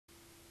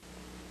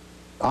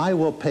I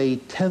will pay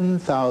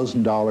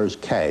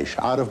 $10,000 cash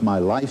out of my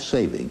life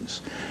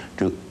savings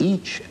to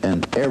each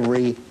and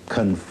every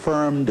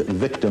confirmed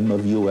victim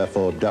of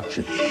UFO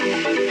abduction.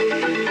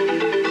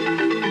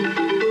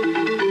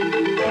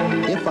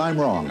 If I'm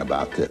wrong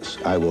about this,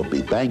 I will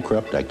be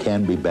bankrupt, I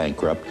can be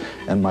bankrupt,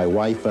 and my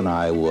wife and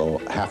I will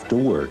have to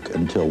work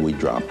until we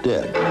drop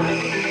dead.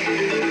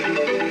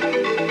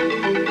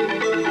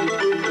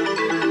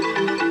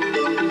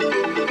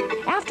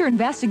 After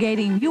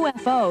investigating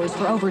UFOs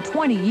for over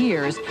 20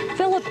 years,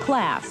 Philip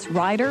Klass,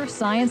 writer,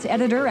 science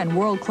editor, and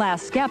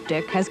world-class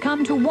skeptic, has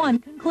come to one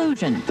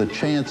conclusion. The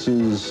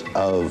chances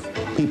of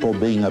people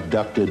being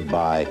abducted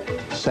by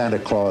Santa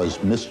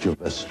Claus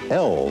mischievous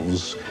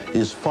elves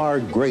is far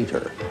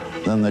greater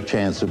than the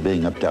chance of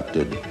being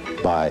abducted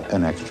by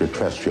an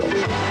extraterrestrial.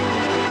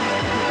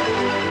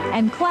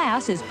 And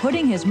Klass is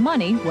putting his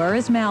money where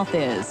his mouth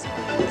is.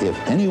 If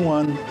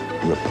anyone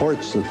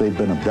reports that they've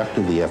been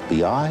abducted to the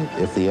FBI,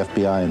 if the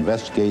FBI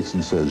investigates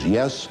and says,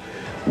 yes,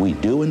 we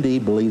do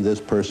indeed believe this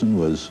person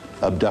was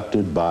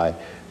abducted by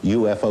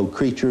UFO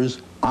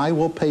creatures, I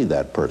will pay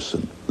that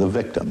person, the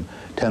victim,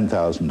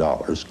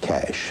 $10,000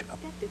 cash.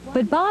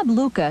 But Bob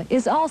Luca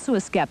is also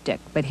a skeptic,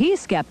 but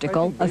he's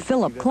skeptical of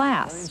Philip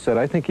Klass.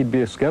 I think he'd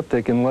be a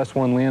skeptic unless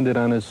one landed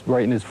on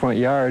right in his front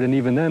yard, and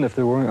even then, if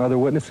there weren't other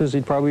witnesses,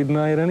 he'd probably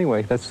deny it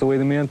anyway. That's the way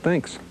the man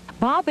thinks.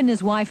 Bob and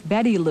his wife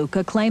Betty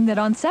Luca claim that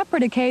on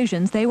separate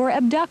occasions they were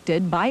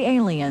abducted by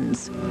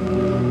aliens.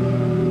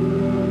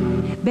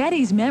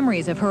 Betty's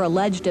memories of her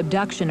alleged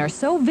abduction are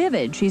so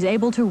vivid she's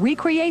able to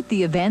recreate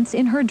the events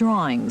in her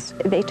drawings.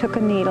 They took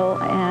a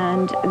needle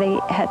and they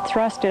had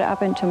thrust it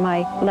up into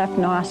my left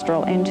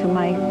nostril, into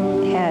my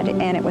head,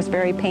 and it was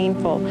very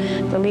painful.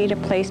 The leader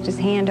placed his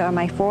hand on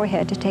my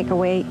forehead to take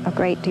away a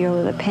great deal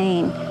of the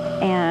pain.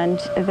 And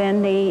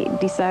then they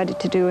decided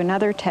to do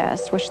another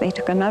test, which they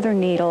took another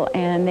needle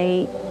and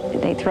they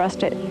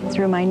thrust it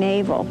through my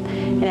navel.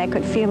 And I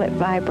could feel it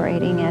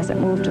vibrating as it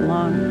moved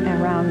along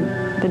around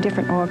the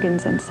different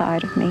organs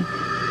inside of me.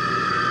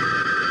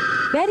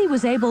 Betty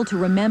was able to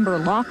remember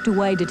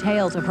locked-away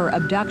details of her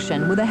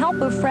abduction with the help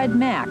of Fred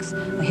Max,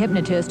 a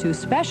hypnotist who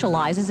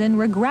specializes in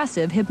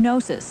regressive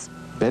hypnosis.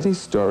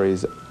 Betty's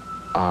stories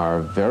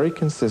are very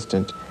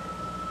consistent,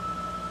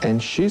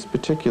 and she's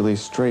particularly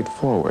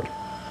straightforward.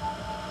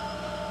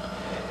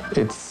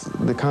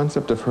 The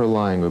concept of her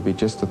lying would be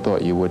just a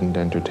thought you wouldn't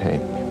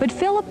entertain. But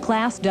Philip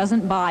Klass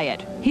doesn't buy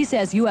it. He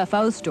says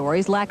UFO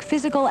stories lack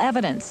physical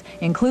evidence,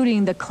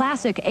 including the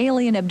classic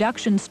alien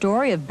abduction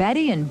story of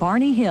Betty and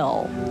Barney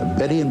Hill.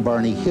 Betty and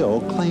Barney Hill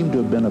claimed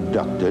to have been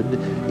abducted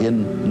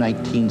in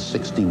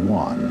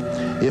 1961.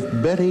 If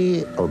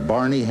Betty or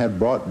Barney had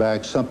brought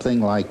back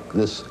something like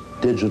this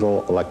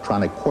digital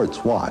electronic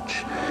quartz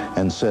watch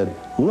and said,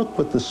 look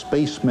what the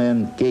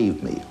spacemen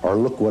gave me, or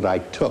look what I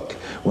took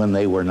when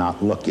they were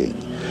not looking,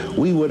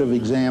 we would have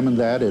examined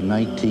that in the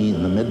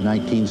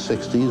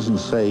mid-1960s and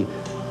say,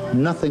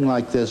 nothing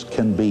like this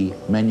can be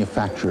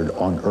manufactured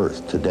on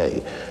Earth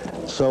today.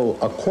 So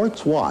a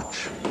quartz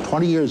watch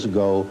 20 years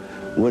ago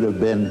would have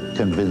been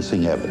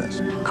convincing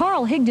evidence.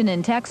 Carl Higdon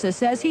in Texas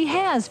says he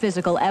has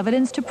physical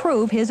evidence to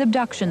prove his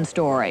abduction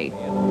story.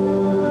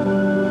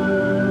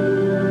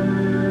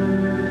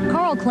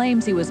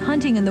 Claims he was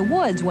hunting in the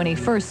woods when he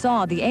first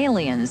saw the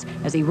aliens.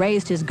 As he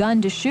raised his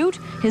gun to shoot,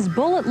 his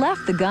bullet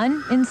left the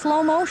gun in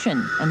slow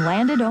motion and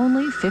landed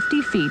only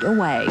 50 feet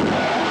away.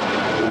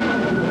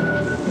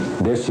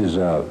 This is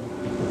a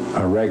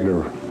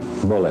regular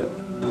bullet.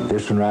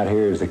 This one right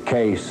here is the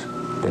case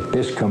that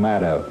this come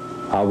out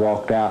of. I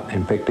walked out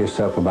and picked this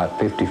up about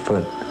 50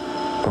 foot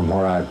from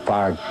where I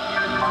fired.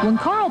 When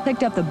Carl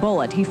picked up the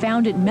bullet, he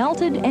found it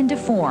melted and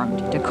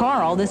deformed. To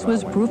Carl, this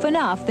was proof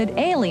enough that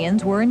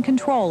aliens were in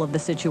control of the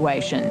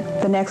situation.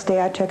 The next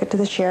day I took it to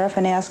the sheriff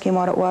and asked him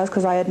what it was,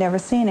 because I had never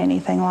seen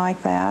anything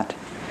like that.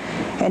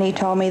 And he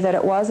told me that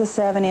it was a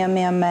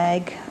 7mm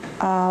mag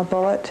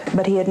bullet,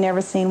 but he had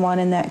never seen one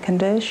in that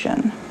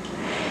condition.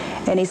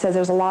 And he said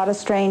there's a lot of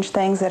strange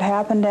things that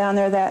happened down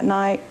there that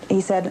night.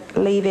 He said,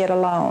 leave it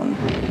alone.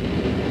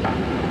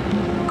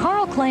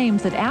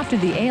 Claims that after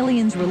the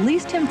aliens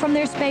released him from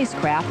their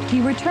spacecraft, he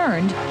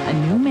returned a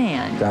new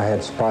man. I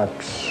had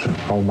spots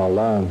on my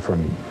lung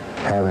from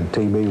having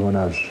TB when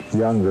I was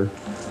younger.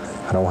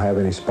 I don't have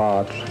any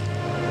spots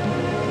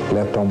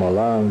left on my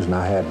lungs, and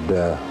I had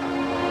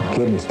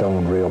kidney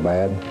stones real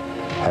bad.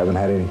 Haven't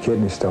had any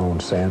kidney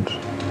stones since.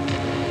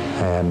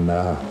 And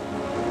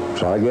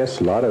so I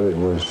guess a lot of it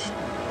was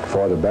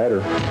for the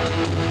better.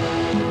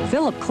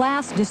 Philip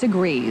Klass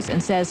disagrees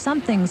and says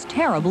something's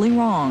terribly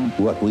wrong.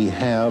 What we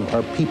have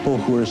are people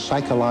who are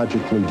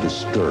psychologically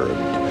disturbed,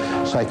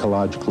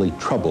 psychologically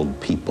troubled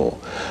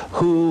people,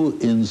 who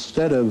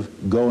instead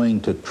of going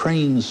to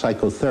trained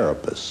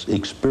psychotherapists,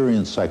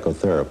 experienced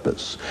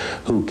psychotherapists,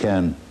 who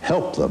can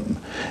help them,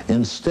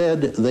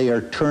 instead they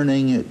are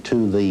turning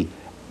to the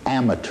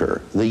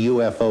amateur, the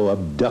UFO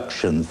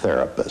abduction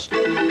therapist.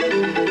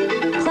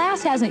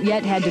 Klass hasn't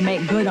yet had to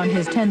make good on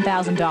his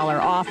 $10,000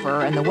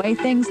 offer, and the way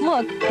things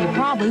look, he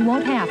probably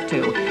won't have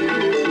to.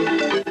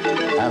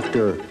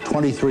 After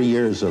 23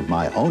 years of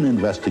my own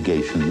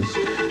investigations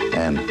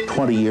and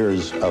 20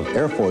 years of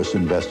Air Force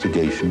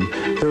investigation,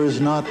 there is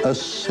not a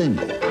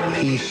single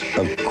piece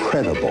of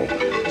credible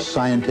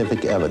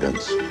scientific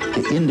evidence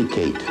to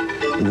indicate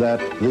that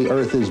the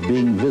Earth is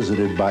being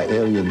visited by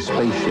alien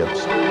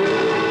spaceships.